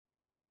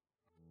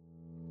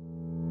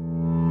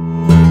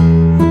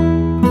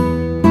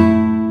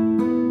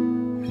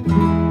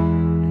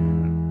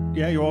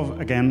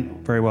again,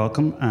 very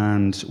welcome.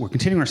 And we're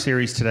continuing our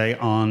series today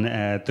on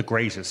The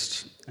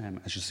Greatest,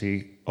 as you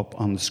see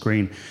up on the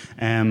screen.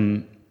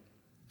 We're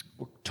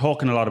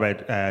talking a lot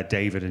about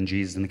David and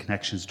Jesus and the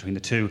connections between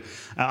the two.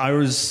 I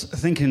was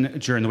thinking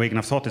during the week, and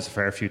I've thought this a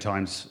fair few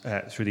times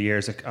through the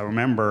years, I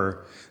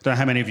remember, I don't know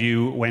how many of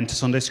you went to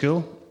Sunday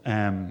school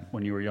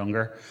when you were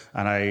younger,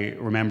 and I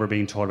remember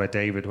being taught about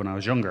David when I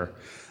was younger.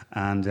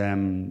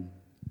 And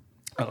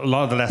a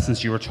lot of the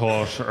lessons you were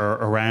taught are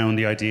around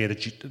the idea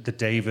that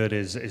David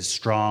is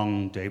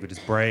strong, David is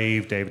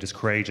brave, David is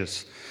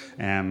courageous.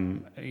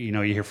 You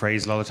hear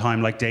phrases all the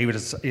time like David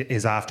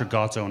is after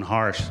God's own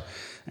heart.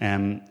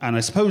 And I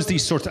suppose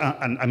these sorts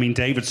of,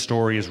 David's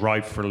story is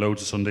ripe for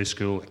loads of Sunday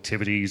school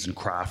activities and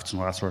crafts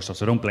and all that sort of stuff.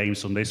 So don't blame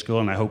Sunday school,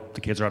 and I hope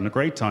the kids are having a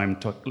great time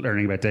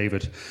learning about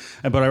David.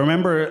 But I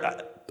remember,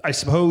 I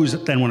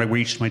suppose then when I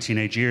reached my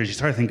teenage years, you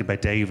started thinking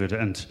about David,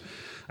 and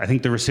I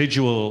think the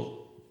residual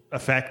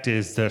effect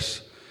is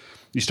that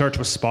you start to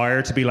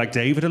aspire to be like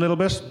David a little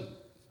bit.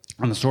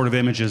 And the sort of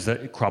images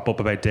that crop up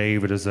about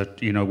David is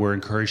that, we're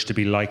encouraged to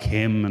be like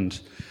him. And,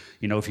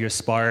 if you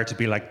aspire to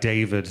be like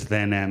David,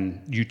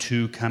 then you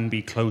too can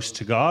be close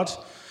to God.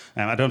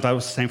 I don't know if that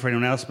was the same for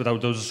anyone else, but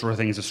those are sort of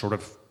things that sort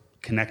of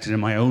connected in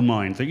my own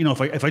mind. That,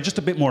 if I just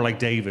a bit more like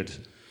David,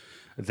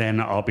 then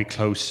I'll be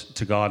close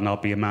to God and I'll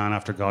be a man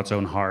after God's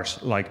own heart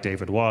like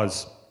David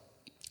was.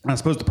 And I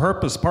suppose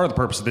part of the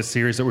purpose of this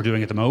series that we're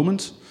doing at the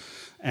moment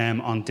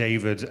on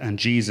David and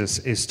Jesus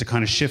is to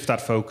kind of shift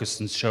that focus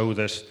and show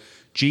that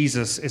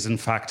Jesus is in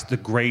fact the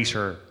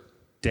greater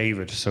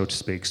David, so to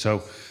speak.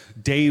 So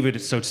David,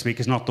 so to speak,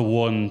 is not the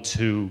one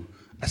to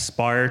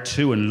aspire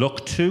to and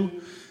look to.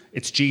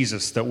 It's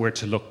Jesus that we're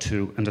to look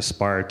to and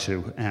aspire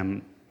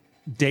to.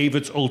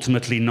 David's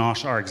ultimately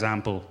not our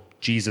example.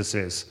 Jesus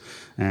is.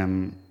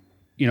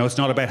 It's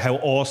not about how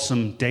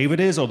awesome David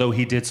is, although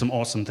he did some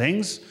awesome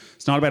things.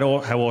 It's not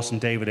about how awesome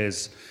David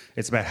is.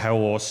 It's about how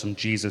awesome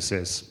Jesus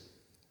is.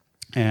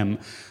 And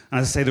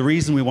as I say, the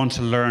reason we want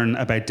to learn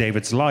about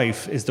David's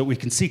life is that we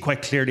can see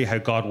quite clearly how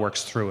God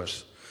works through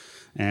it.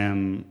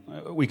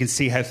 We can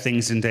see how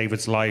things in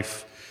David's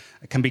life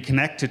can be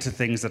connected to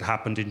things that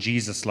happened in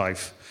Jesus'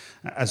 life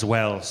as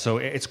well. So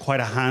it's quite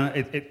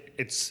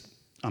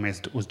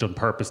it was done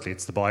purposely.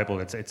 It's the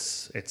Bible.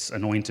 It's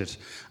anointed,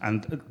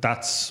 and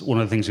that's one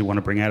of the things we want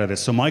to bring out of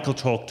this. So Michael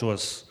talked to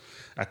us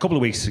a couple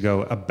of weeks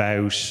ago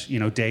about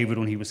David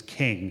when he was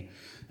king.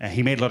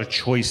 He made a lot of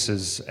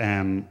choices,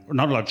 not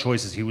a lot of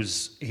choices.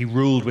 He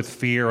ruled with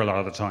fear a lot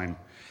of the time,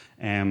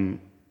 and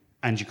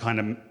you kind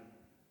of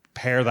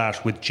pair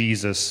that with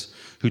Jesus,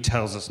 who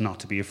tells us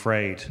not to be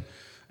afraid.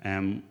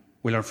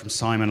 We learned from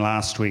Simon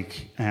last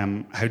week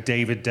how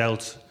David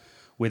dealt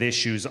with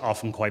issues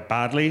often quite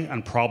badly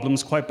and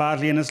problems quite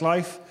badly in his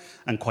life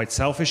and quite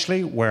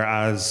selfishly,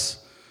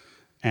 whereas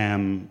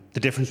the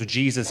difference with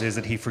Jesus is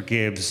that he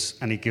forgives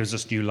and he gives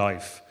us new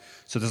life.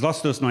 So there's lots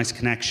of those nice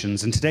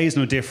connections, and today is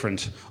no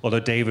different, although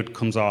David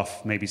comes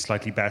off maybe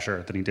slightly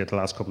better than he did the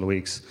last couple of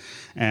weeks.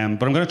 But I'm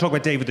going to talk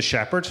about David the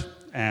shepherd.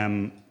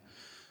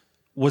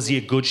 Was he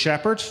a good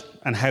shepherd?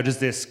 And how does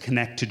this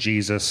connect to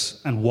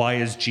Jesus? And why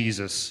is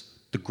Jesus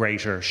the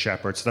greater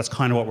shepherd? So that's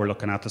kind of what we're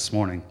looking at this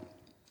morning.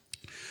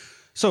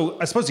 So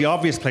I suppose the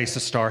obvious place to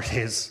start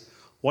is,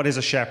 what is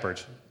a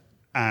shepherd?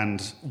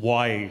 And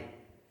why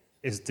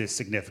is this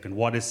significant?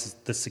 What is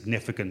the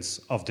significance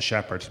of the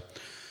shepherd?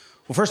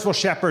 Well, first of all,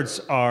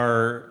 shepherds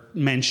are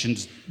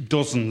mentioned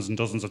dozens and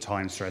dozens of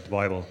times throughout the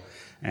Bible.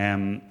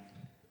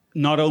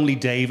 Not only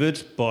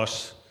David,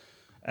 but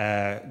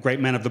great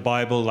men of the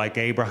Bible like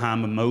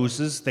Abraham and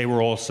Moses, they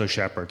were also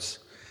shepherds.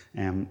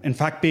 In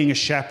fact, being a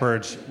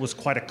shepherd was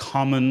quite a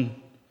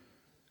common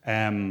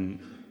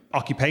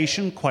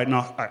occupation,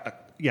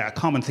 a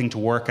common thing to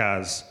work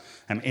as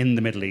in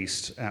the Middle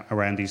East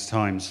around these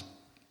times.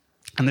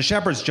 And the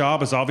shepherd's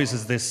job, as obvious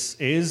as this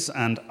is,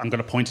 and I'm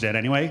going to point it out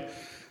anyway,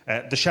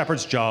 the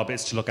shepherd's job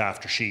is to look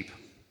after sheep.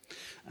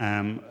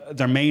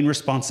 Their main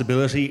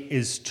responsibility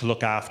is to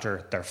look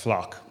after their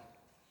flock.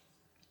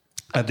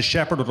 The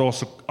shepherd would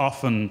also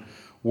often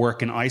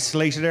work in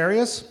isolated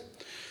areas.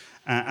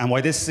 And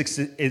why this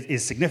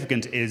is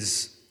significant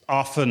is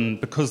often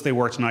because they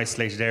worked in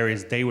isolated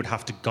areas, they would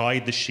have to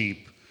guide the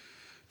sheep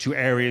to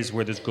areas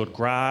where there's good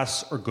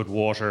grass or good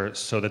water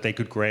so that they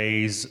could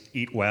graze,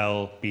 eat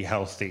well, be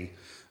healthy,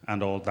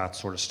 and all that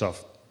sort of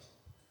stuff.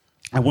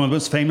 And one of the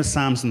most famous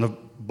Psalms in the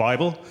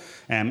Bible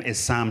is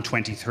Psalm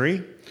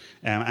 23.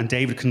 And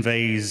David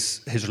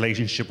conveys his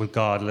relationship with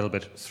God a little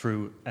bit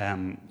through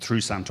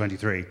Psalm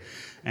 23.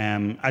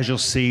 As you'll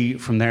see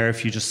from there,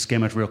 if you just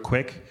skim it real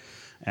quick,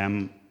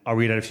 I'll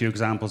read out a few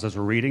examples as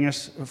we're reading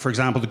it. For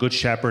example, the Good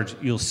Shepherd,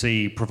 you'll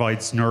see,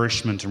 provides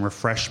nourishment and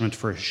refreshment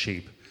for his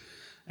sheep.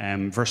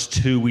 Verse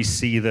 2, we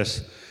see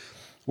that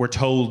we're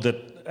told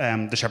that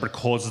the shepherd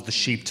causes the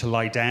sheep to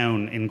lie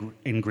down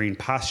in green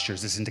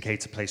pastures. This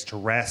indicates a place to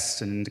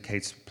rest and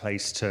indicates a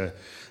place to,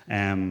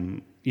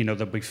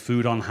 there'll be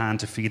food on hand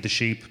to feed the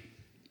sheep.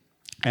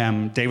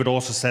 David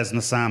also says in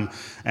the psalm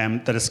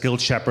that a skilled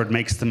shepherd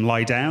makes them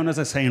lie down, as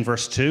I say in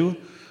verse 2.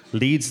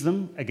 leads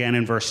them, again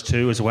in verse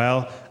 2 as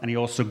well, and he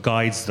also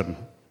guides them.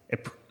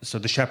 So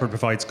the shepherd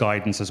provides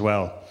guidance as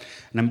well.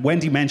 And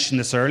Wendy mentioned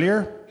this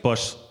earlier,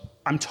 but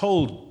I'm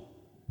told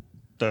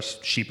that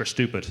sheep are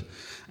stupid.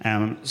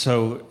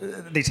 So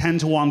they tend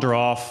to wander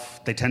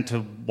off. They tend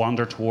to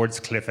wander towards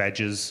cliff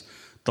edges.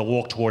 They'll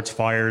walk towards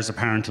fires,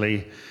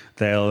 apparently.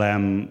 They'll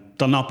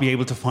not be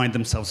able to find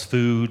themselves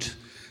food.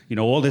 You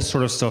know, all this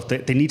sort of stuff.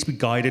 They need to be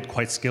guided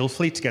quite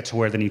skillfully to get to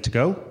where they need to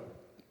go.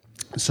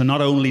 So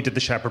not only did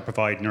the shepherd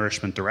provide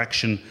nourishment,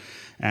 direction,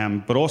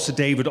 but also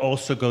David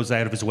also goes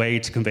out of his way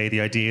to convey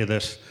the idea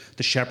that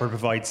the shepherd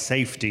provides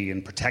safety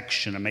and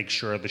protection and makes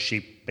sure the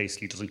sheep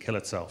basically doesn't kill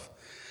itself.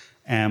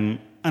 And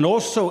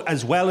also,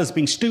 as well as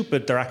being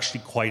stupid, they're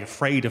actually quite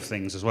afraid of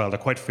things as well. They're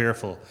quite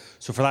fearful.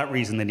 So for that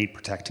reason, they need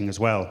protecting as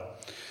well.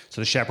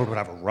 So the shepherd would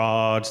have a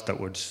rod that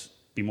would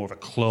be more of a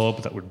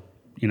club that would,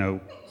 you know,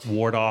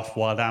 ward off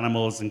wild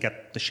animals and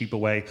get the sheep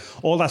away.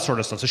 All that sort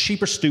of stuff. So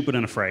sheep are stupid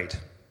and afraid.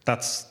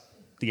 That's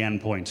the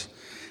end point.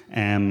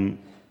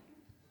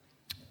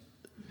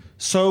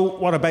 So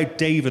what about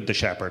David the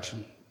shepherd?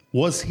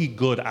 Was he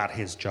good at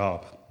his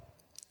job?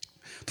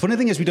 The funny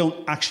thing is we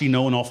don't actually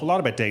know an awful lot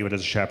about David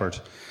as a shepherd.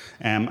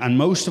 And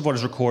most of what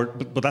is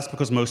recorded, but that's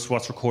because most of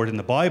what's recorded in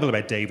the Bible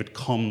about David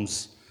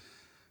comes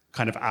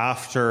kind of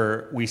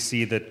after we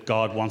see that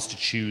God wants to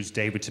choose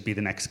David to be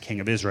the next king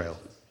of Israel.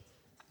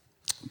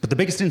 But the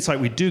biggest insight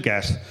we do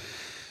get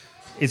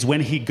is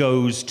when he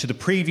goes to the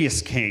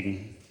previous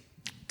king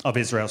of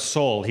Israel,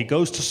 Saul. He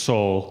goes to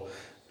Saul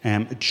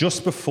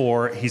just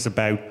before he's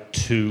about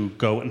to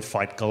go and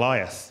fight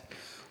Goliath.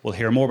 We'll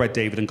hear more about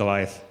David and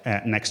Goliath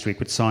next week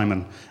with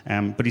Simon.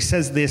 But he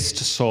says this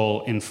to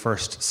Saul in 1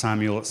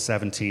 Samuel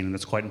 17, and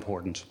it's quite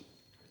important.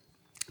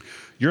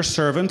 Your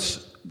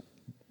servant,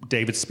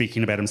 David's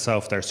speaking about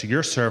himself there, so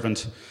your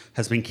servant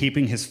has been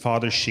keeping his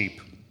father's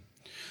sheep.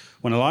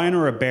 When a lion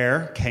or a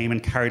bear came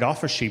and carried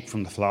off a sheep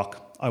from the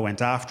flock, I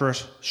went after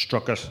it,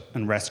 struck it,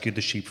 and rescued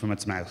the sheep from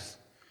its mouth.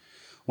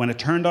 When it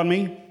turned on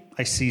me,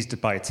 I seized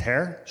it by its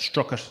hair,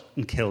 struck it,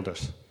 and killed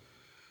it.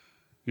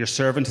 Your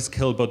servant has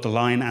killed both the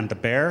lion and the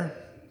bear.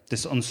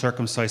 This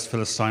uncircumcised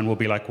Philistine will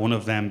be like one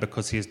of them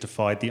because he has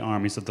defied the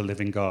armies of the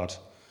living God.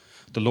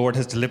 The Lord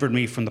has delivered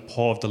me from the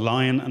paw of the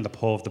lion, and the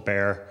paw of the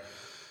bear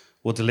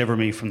will deliver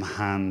me from the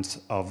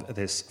hand of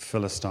this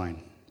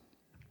Philistine.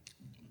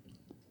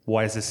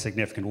 Why is this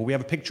significant? Well, we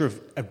have a picture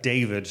of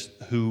David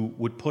who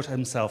would put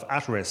himself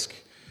at risk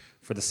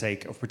for the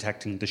sake of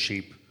protecting the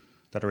sheep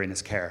that are in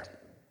his care.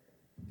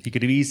 He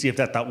could have easily have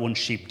let that one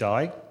sheep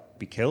die,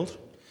 be killed,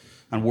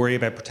 and worry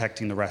about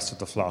protecting the rest of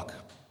the flock.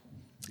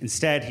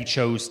 Instead, he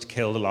chose to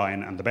kill the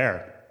lion and the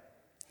bear.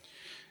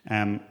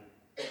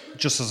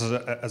 Just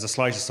as a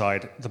slight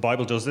aside, the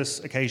Bible does this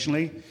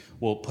occasionally.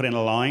 We'll put in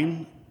a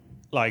line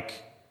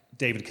like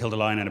David killed a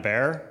lion and a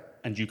bear,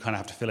 and you kind of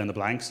have to fill in the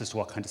blanks as to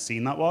what kind of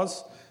scene that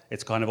was.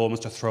 It's kind of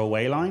almost a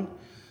throwaway line.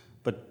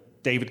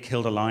 But David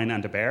killed a lion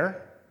and a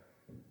bear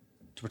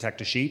to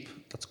protect a sheep.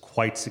 That's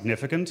quite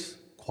significant,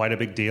 quite a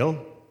big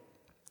deal.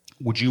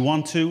 Would you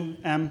want to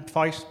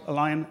fight a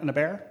lion and a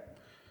bear?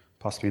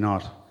 Possibly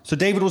not. So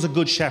David was a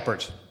good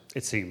shepherd,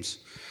 it seems.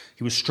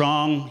 He was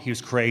strong, he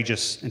was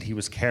courageous, and he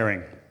was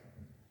caring.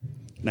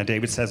 Now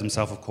David says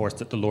himself, of course,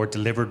 that the Lord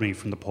delivered me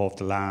from the paw of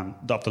the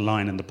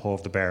lion and the paw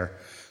of the bear.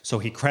 So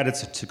he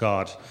credits it to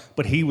God.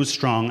 But he was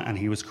strong and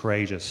he was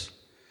courageous.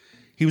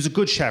 He was a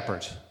good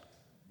shepherd.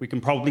 We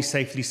can probably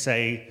safely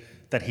say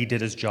that he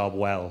did his job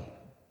well.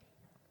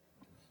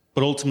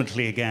 But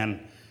ultimately,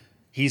 again,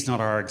 he's not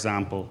our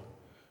example.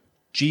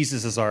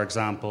 Jesus is our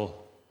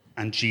example,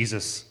 and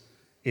Jesus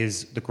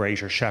is the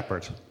greater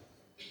shepherd.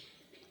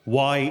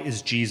 Why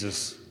is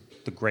Jesus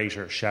the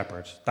greater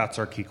shepherd? That's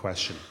our key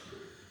question.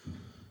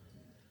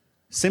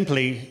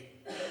 Simply,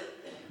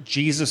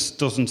 Jesus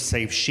doesn't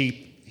save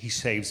sheep, he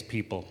saves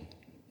people.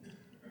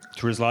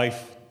 Through his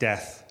life,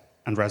 death,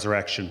 and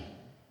resurrection.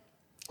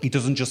 He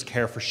doesn't just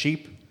care for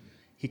sheep,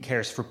 he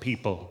cares for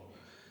people.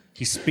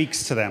 He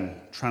speaks to them,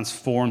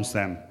 transforms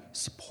them,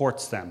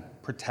 supports them,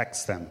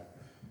 protects them.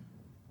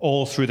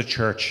 All through the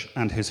church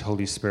and his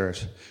Holy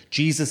Spirit.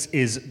 Jesus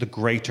is the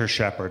greater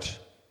shepherd.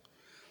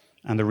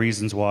 And the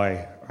reasons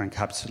why are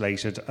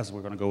encapsulated as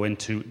we're going to go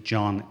into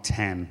John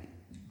 10.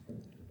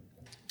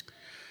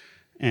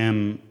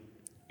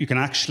 You can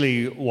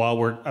actually, while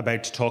we're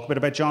about to talk a bit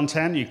about John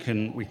 10, we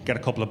can get a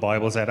couple of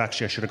Bibles out.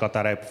 Actually, I should have got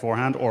that out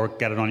beforehand, or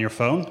get it on your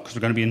phone, because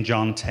we're going to be in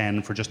John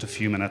 10 for just a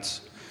few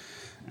minutes.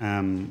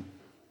 And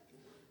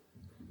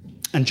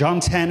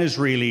John 10 is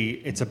really,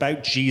 it's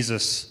about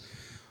Jesus.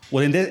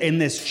 Well, in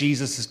this,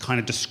 Jesus is kind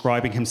of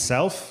describing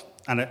himself,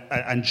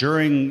 and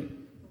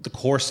during the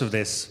course of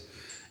this,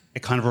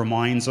 it kind of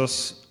reminds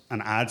us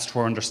and adds to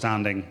our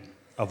understanding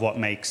of what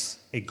makes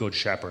a good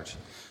shepherd.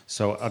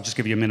 So I'll just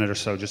give you a minute or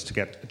so just to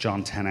get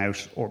John 10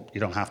 out, or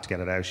you don't have to get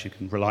it out, you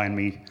can rely on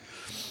me.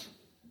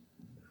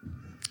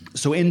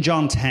 So in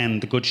John 10,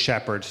 the good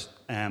shepherd,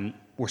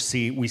 we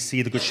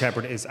see the good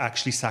shepherd is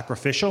actually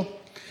sacrificial.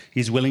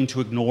 He's willing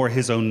to ignore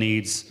his own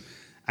needs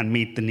and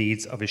meet the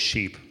needs of his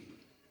sheep.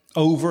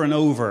 Over and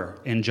over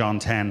in John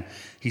 10,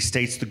 he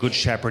states the Good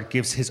Shepherd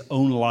gives his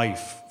own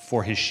life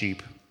for his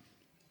sheep.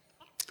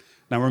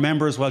 Now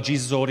remember as well,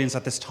 Jesus' audience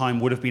at this time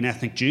would have been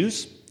ethnic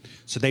Jews,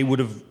 so they would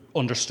have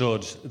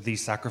understood the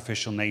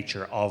sacrificial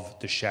nature of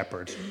the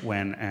shepherd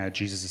when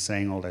Jesus is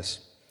saying all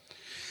this.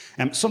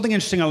 Something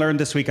interesting I learned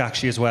this week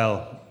actually as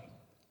well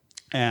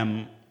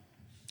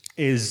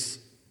is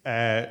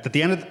that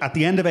at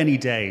the end of any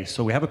day,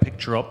 so we have a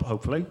picture up,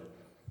 hopefully.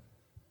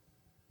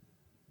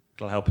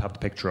 It'll help have the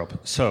picture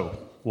up. So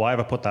why have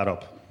I put that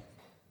up?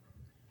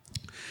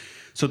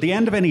 So at the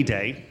end of any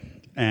day,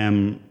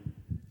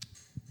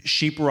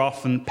 sheep were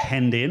often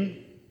penned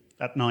in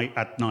at night.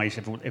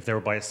 If they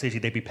were by a city,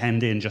 they'd be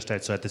penned in just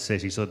outside the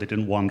city so they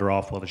didn't wander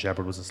off while the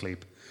shepherd was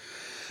asleep.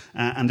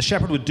 And the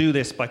shepherd would do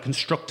this by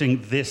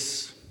constructing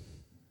this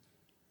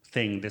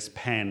thing, this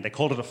pen. They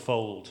called it a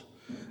fold,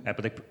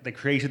 but they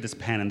created this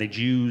pen, and they'd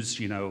use,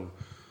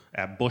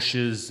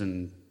 bushes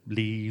and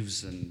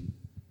leaves and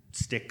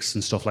sticks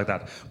and stuff like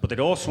that. But they'd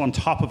also, on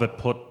top of it,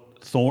 put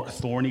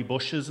thorny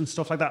bushes and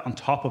stuff like that on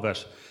top of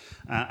it.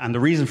 And the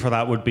reason for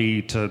that would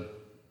be to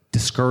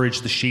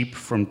discourage the sheep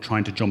from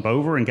trying to jump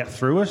over and get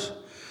through it,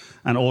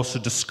 and also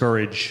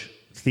discourage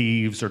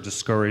thieves or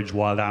discourage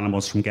wild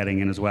animals from getting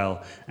in as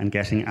well and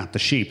getting at the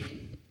sheep.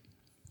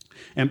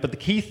 But the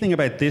key thing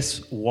about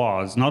this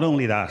was not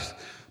only that,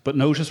 but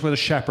notice where the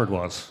shepherd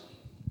was.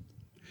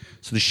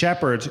 So the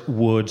shepherd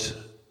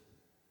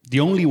the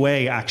only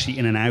way actually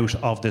in and out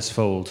of this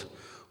fold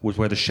was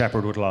where the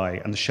shepherd would lie.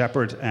 And the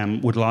shepherd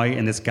would lie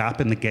in this gap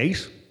in the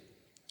gate.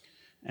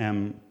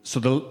 So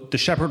the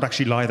shepherd would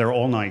actually lie there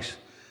all night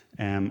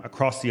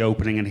across the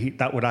opening, and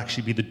that would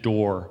actually be the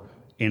door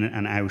in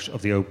and out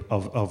of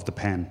the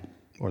pen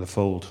or the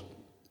fold.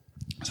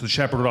 So the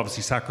shepherd would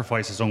obviously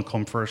sacrifice his own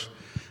comfort,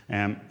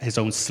 his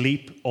own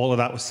sleep. All of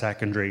that was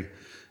secondary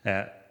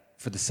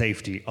for the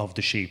safety of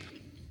the sheep.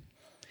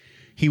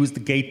 He was the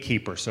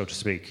gatekeeper, so to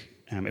speak.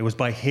 It was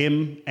by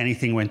him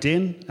anything went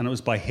in, and it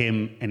was by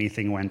him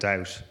anything went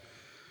out.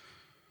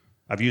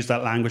 I've used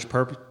that language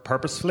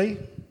purposefully.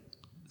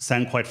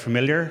 Sound quite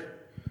familiar?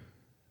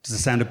 Does it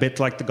sound a bit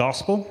like the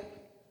gospel?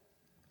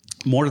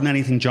 More than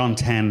anything, John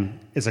 10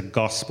 is a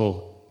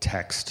gospel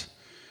text.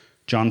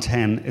 John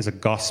 10 is a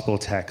gospel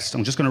text.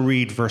 I'm just going to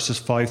read verses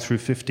 5 through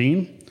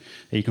 15.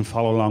 You can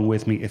follow along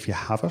with me if you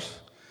have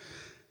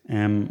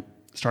it.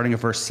 Starting at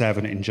verse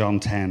 7 in John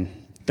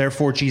 10.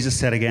 Therefore Jesus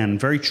said again,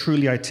 very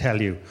truly I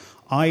tell you,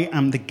 I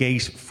am the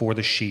gate for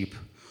the sheep.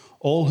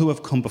 All who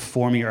have come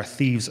before me are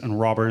thieves and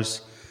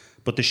robbers,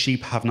 but the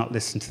sheep have not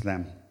listened to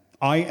them.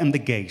 I am the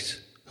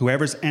gate.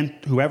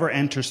 Whoever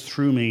enters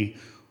through me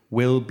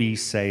will be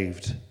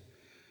saved.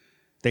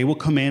 They will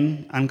come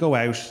in and go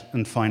out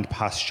and find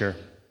pasture.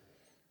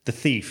 The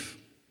thief.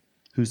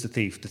 Who's the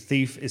thief? The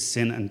thief is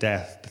sin and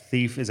death. The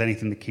thief is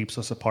anything that keeps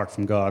us apart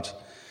from God.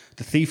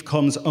 The thief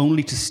comes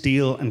only to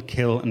steal and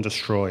kill and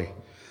destroy.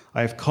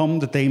 I have come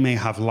that they may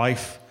have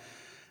life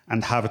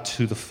and have it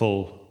to the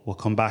full. We'll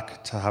come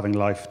back to having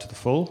life to the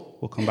full.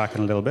 We'll come back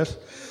in a little bit.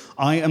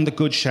 I am the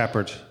good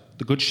shepherd.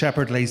 The good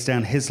shepherd lays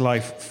down his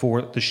life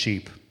for the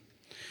sheep.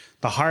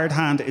 The hired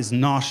hand is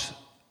not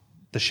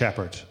the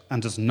shepherd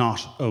and does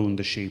not own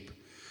the sheep.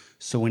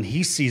 So when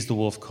he sees the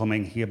wolf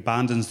coming, he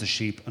abandons the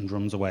sheep and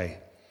runs away.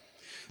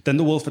 Then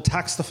the wolf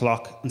attacks the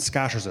flock and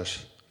scatters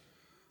it.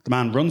 The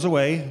man runs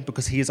away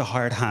because he is a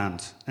hired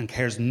hand and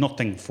cares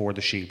nothing for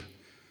the sheep.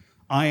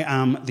 I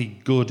am the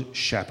good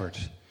shepherd.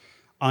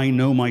 I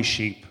know my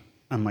sheep,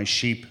 and my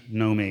sheep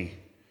know me.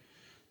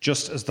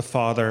 Just as the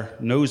Father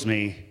knows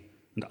me,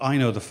 and I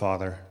know the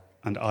Father,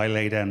 and I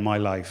lay down my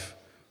life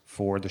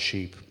for the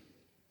sheep.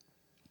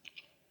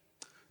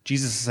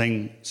 Jesus is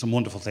saying some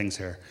wonderful things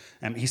here.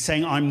 He's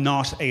saying, I'm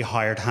not a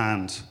hired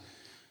hand.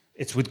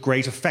 It's with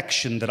great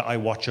affection that I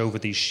watch over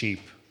these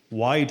sheep.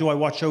 Why do I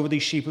watch over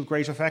these sheep with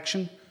great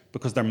affection?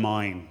 Because they're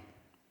mine.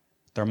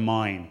 They're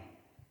mine.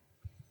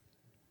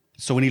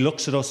 So when he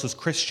looks at us as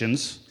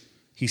Christians,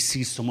 he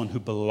sees someone who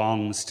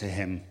belongs to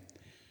him.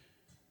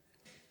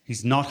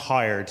 He's not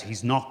hired.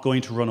 He's not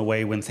going to run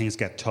away when things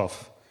get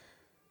tough.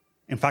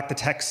 In fact, the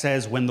text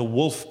says when the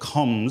wolf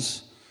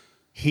comes,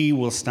 he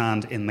will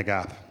stand in the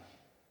gap.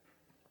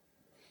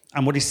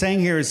 And what he's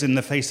saying here is in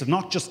the face of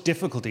not just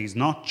difficulties,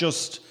 not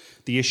just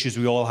the issues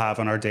we all have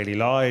in our daily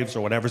lives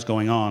or whatever's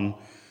going on,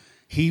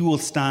 he will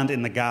stand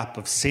in the gap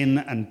of sin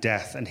and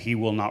death, and he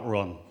will not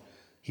run.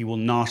 He will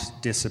not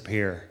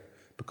disappear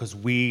because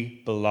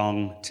we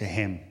belong to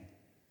him.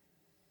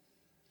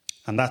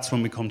 And that's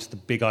when we come to the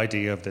big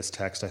idea of this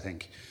text, I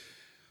think.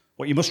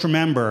 What you must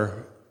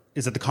remember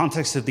is that the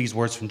context of these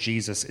words from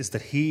Jesus is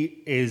that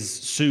he is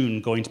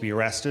soon going to be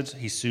arrested,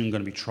 he's soon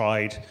going to be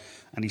tried,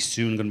 and he's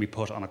soon going to be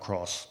put on a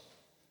cross.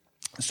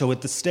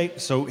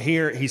 So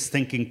here he's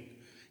thinking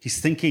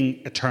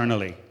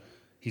eternally.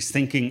 He's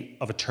thinking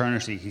of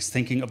eternity. He's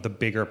thinking of the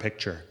bigger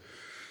picture.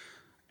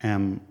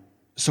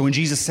 So when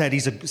Jesus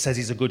says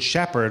he's a good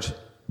shepherd,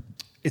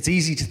 it's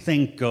easy to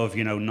think of,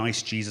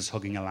 nice Jesus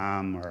hugging a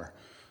lamb, or,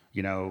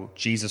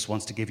 Jesus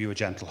wants to give you a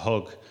gentle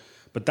hug.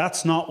 But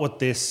that's not what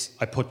this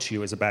I put to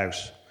you is about.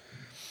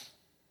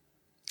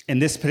 In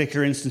this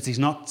particular instance, he's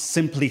not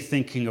simply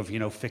thinking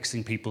of,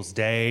 fixing people's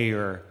day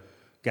or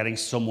getting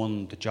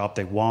someone the job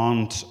they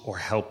want or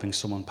helping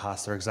someone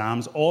pass their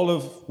exams, all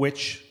of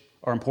which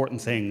are important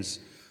things,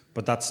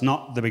 but that's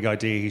not the big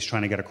idea he's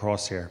trying to get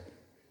across here.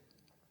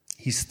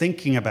 He's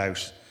thinking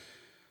about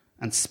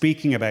and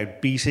speaking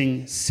about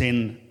beating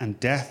sin and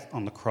death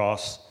on the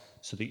cross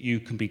so that you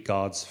can be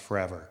God's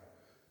forever.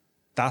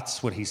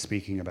 That's what he's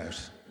speaking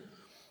about.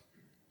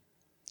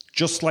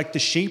 Just like the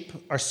sheep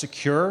are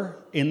secure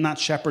in that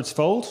shepherd's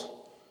fold,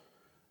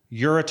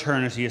 your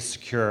eternity is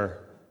secure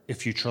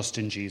if you trust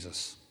in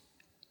Jesus.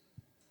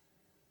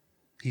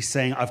 He's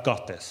saying, I've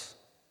got this.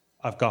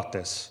 I've got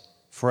this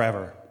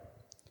forever.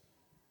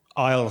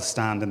 I'll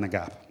stand in the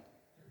gap.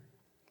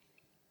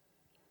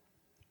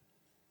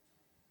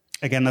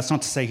 Again, that's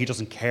not to say he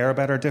doesn't care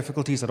about our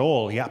difficulties at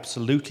all. He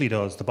absolutely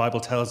does. The Bible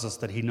tells us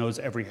that he knows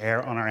every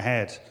hair on our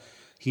head.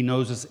 He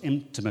knows us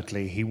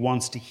intimately. He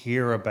wants to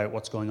hear about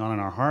what's going on in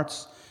our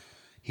hearts.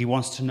 He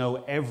wants to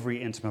know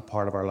every intimate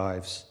part of our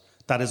lives.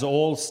 That is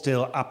all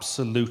still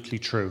absolutely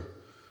true.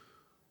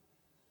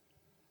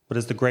 But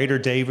as the greater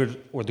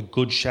David or the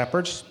good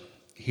shepherd,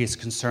 he is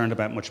concerned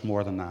about much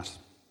more than that.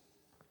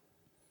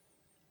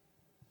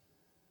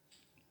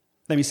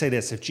 Let me say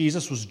this. If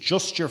Jesus was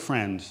just your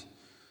friend,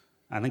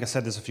 I think I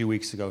said this a few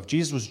weeks ago, if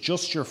Jesus was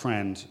just your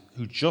friend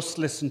who just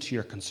listened to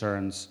your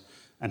concerns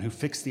and who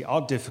fixed the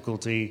odd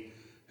difficulty,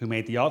 who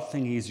made the odd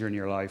thing easier in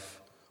your life,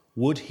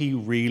 would he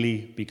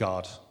really be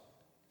God?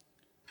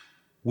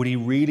 Would he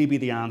really be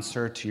the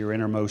answer to your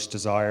innermost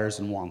desires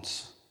and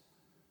wants?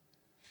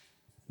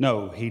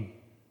 No, he'd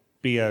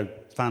be a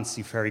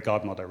fancy fairy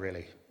godmother,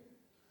 really.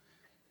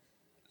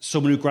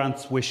 Someone who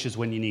grants wishes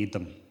when you need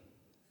them.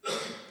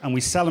 And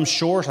we sell him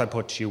short, I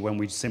put to you, when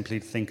we simply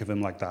think of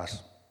him like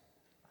that.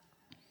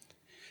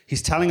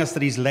 He's telling us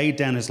that he's laid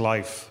down his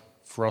life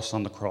for us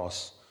on the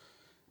cross,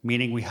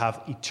 meaning we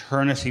have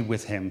eternity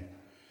with him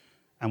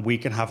and we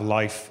can have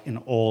life in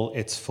all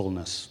its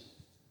fullness.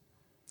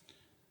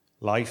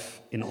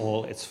 Life in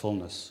all its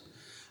fullness.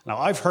 Now,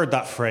 I've heard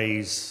that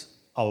phrase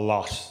a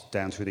lot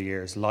down through the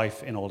years,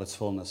 life in all its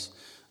fullness.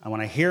 And when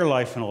I hear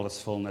life in all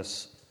its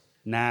fullness,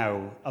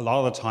 now, a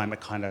lot of the time it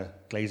kind of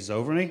glazes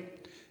over me.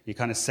 You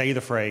kind of say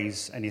the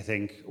phrase and you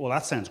think, well,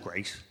 that sounds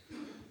great.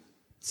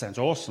 Sounds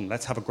awesome.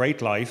 Let's have a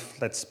great life.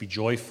 Let's be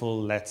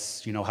joyful.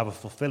 Let's, have a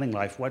fulfilling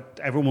life.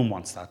 Everyone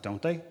wants that,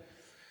 don't they?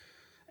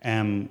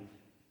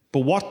 But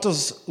what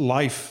does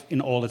life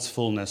in all its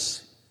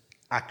fullness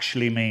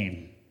actually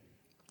mean?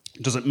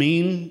 Does it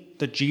mean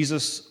that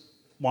Jesus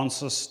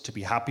wants us to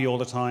be happy all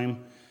the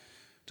time?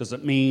 Does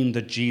it mean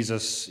that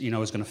Jesus,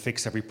 is going to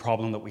fix every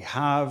problem that we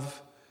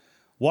have?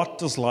 What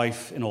does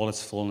life in all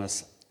its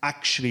fullness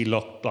actually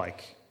look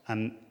like?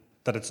 And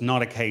that it's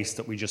not a case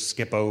that we just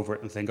skip over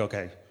it and think,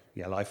 okay,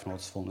 yeah, life in all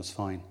its fullness,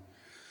 fine.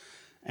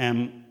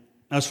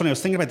 It was funny, I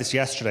was thinking about this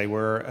yesterday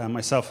where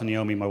myself and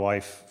Naomi, my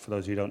wife, for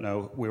those of you who don't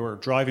know, we were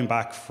driving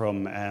back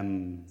from,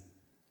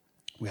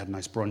 we had a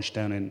nice brunch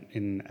down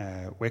in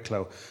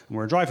Wicklow, and we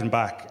were driving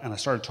back and I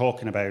started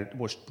talking about,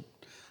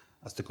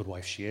 as the good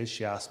wife she is,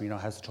 she asked me,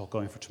 how's the talk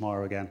going for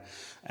tomorrow again?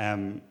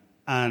 And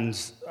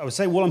I would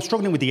say, well, I'm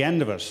struggling with the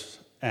end of it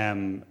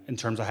in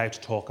terms of how to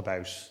talk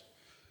about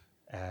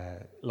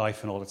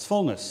life in all its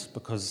fullness,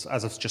 because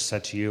as I've just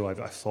said to you,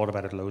 I've thought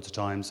about it loads of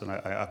times and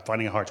I'm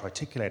finding it hard to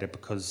articulate it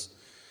because...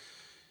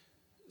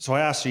 So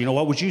I asked her,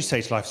 what would you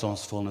say to life in all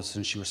its fullness?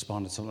 And she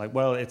responded something like,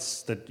 well,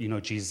 it's that,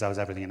 Jesus has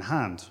everything in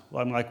hand.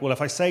 Well, I'm like, well,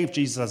 if I say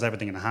Jesus has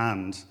everything in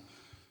hand,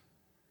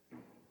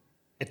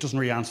 it doesn't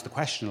really answer the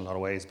question in a lot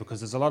of ways, because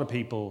there's a lot of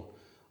people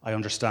I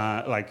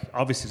understand,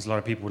 obviously there's a lot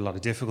of people with a lot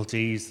of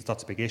difficulties, there's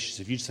lots of big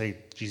issues. If you say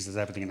Jesus has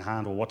everything in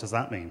hand, well, what does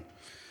that mean?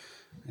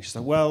 And she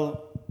said,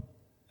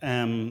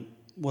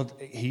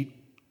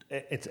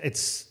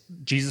 it's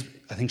Jesus,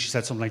 I think she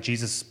said something like,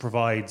 Jesus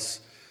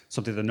provides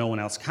something that no one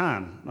else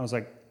can. And I was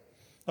like,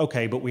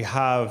 okay, but we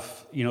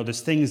have,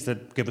 there's things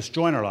that give us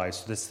joy in our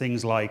lives. There's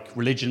things like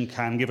religion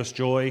can give us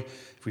joy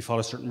if we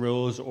follow certain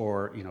rules,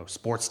 or,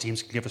 sports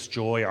teams can give us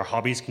joy, our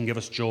hobbies can give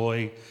us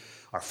joy,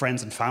 our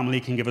friends and family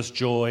can give us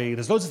joy.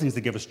 There's loads of things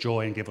that give us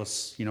joy and give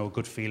us, a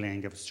good feeling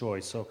and give us joy.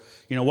 So,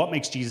 what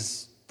makes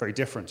Jesus very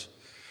different?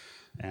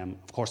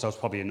 Of course, I was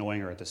probably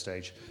annoying her at this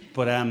stage,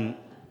 but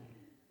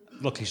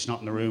luckily she's not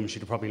in the room. She'd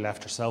have probably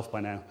left herself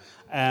by now.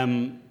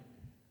 And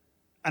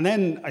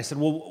then I said,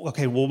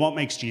 what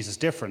makes Jesus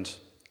different?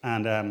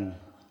 And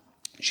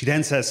she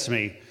then says to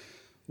me,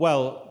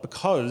 well,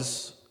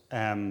 because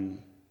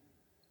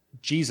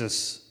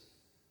Jesus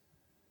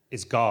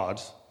is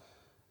God,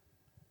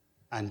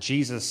 and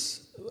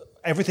Jesus,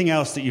 everything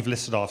else that you've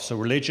listed off, so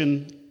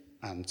religion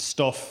and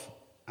stuff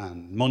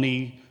and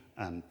money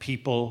and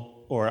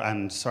people,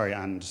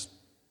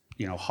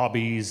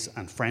 hobbies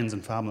and friends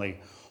and family,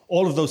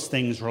 all of those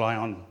things rely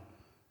on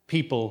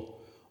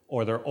people,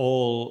 or they're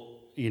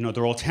all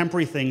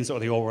temporary things, or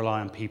they all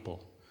rely on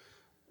people.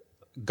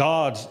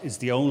 Jesus is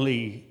the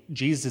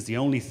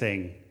only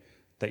thing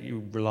that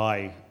you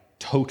rely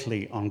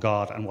totally on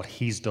God and what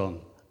he's done.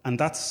 And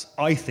that's,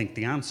 I think,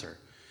 the answer,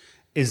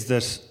 is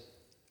that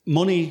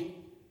money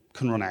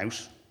can run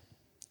out.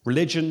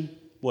 Religion,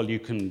 well, you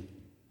can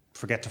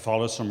forget to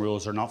follow some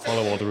rules or not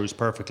follow all the rules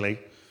perfectly.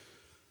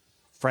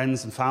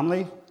 Friends and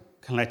family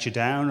can let you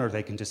down, or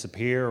they can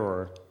disappear,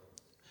 or,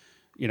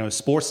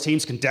 sports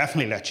teams can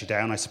definitely let you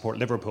down. I support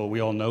Liverpool. We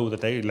all know that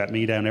they let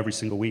me down every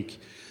single week.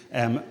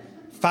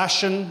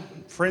 Fashion,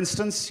 for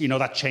instance,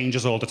 that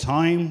changes all the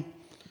time.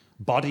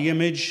 Body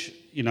image,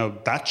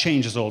 that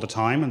changes all the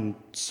time, and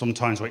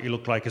sometimes what you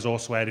look like is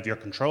also out of your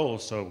control.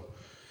 So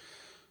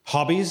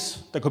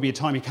hobbies, there could be a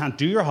time you can't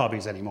do your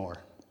hobbies anymore.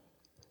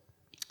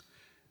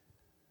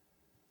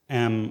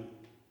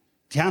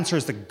 The answer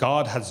is that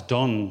God has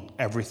done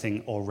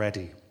everything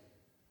already.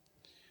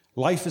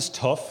 Life is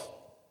tough.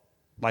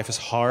 Life is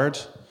hard.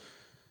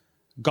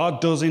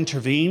 God does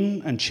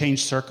intervene and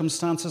change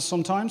circumstances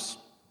sometimes,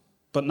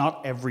 but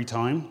not every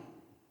time.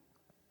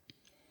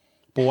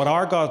 But what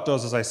our God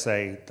does, as I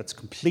say, that's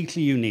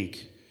completely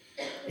unique,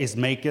 is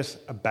make it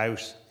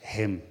about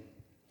him.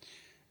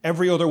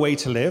 Every other way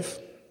to live,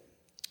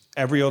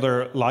 every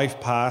other life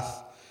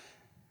path,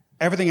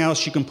 everything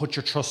else you can put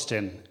your trust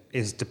in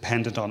is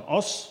dependent on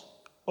us,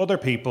 other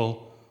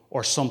people,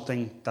 or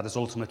something that is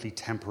ultimately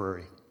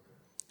temporary.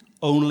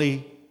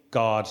 Only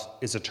God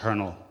is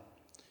eternal.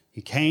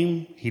 He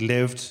came, he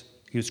lived,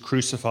 he was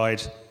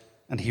crucified,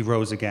 and he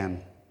rose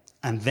again.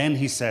 And then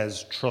he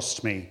says,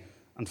 trust me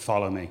and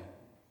follow me.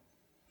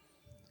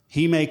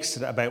 He makes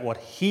it about what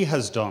he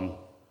has done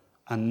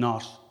and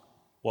not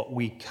what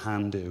we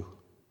can do.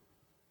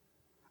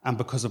 And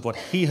because of what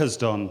he has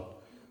done,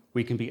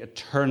 we can be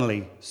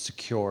eternally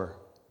secure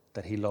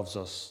that he loves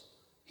us,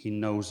 he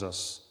knows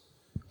us,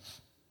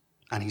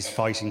 and he's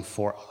fighting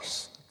for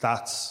us.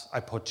 That's, I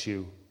put to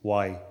you,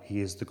 why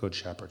he is the Good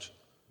Shepherd.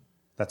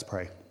 Let's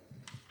pray.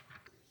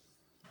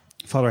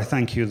 Father, I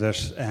thank you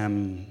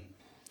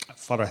that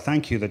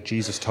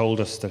Jesus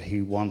told us that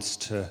he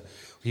wants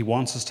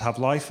us to have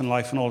life and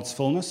life in all its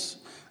fullness,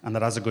 and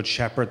that as a good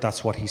shepherd,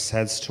 that's what he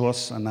says to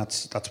us, and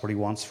that's what he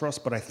wants for us.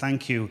 But I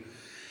thank you,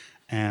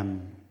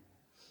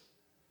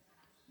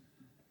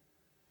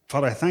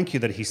 Father, I thank you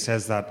that he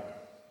says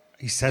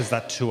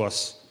that to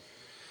us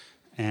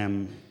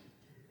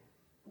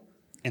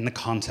in the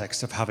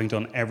context of having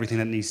done everything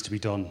that needs to be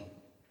done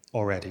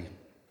already.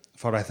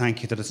 Father, I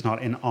thank you that it's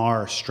not in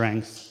our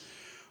strength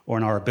or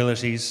in our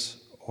abilities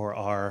or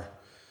our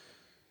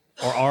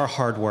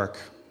hard work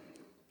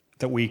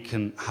that we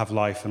can have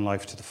life and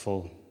life to the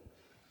full.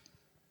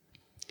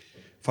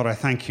 Father, I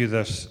thank you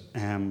that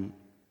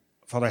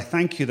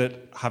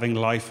having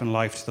life and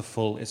life to the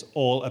full is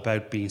all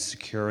about being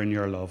secure in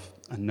your love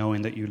and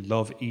knowing that you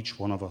love each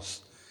one of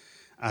us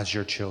as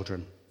your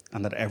children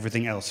and that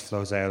everything else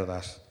flows out of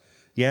that.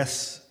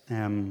 Yes,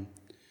 a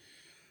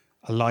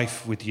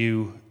life with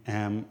you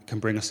can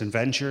bring us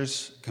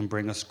adventures, can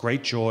bring us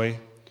great joy,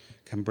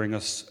 can bring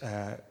us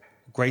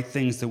great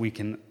things that we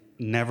can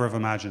never have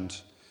imagined.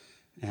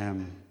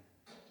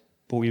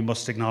 But we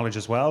must acknowledge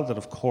as well that,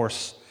 of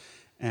course,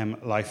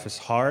 life is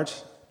hard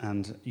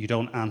and you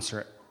don't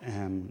answer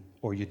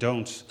or you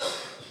don't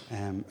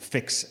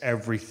fix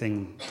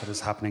everything that is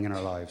happening in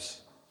our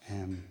lives.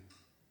 And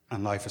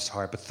life is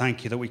hard. But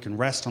thank you that we can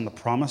rest on the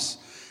promise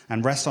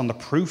and rest on the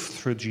proof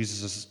through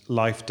Jesus'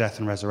 life, death,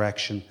 and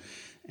resurrection.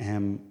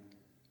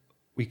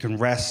 We can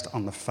rest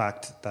on the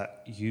fact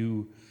that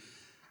you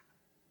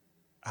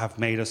have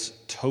made us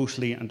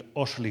totally and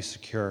utterly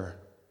secure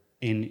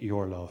in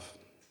your love.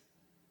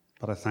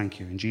 But I thank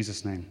you. In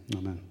Jesus' name,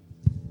 amen.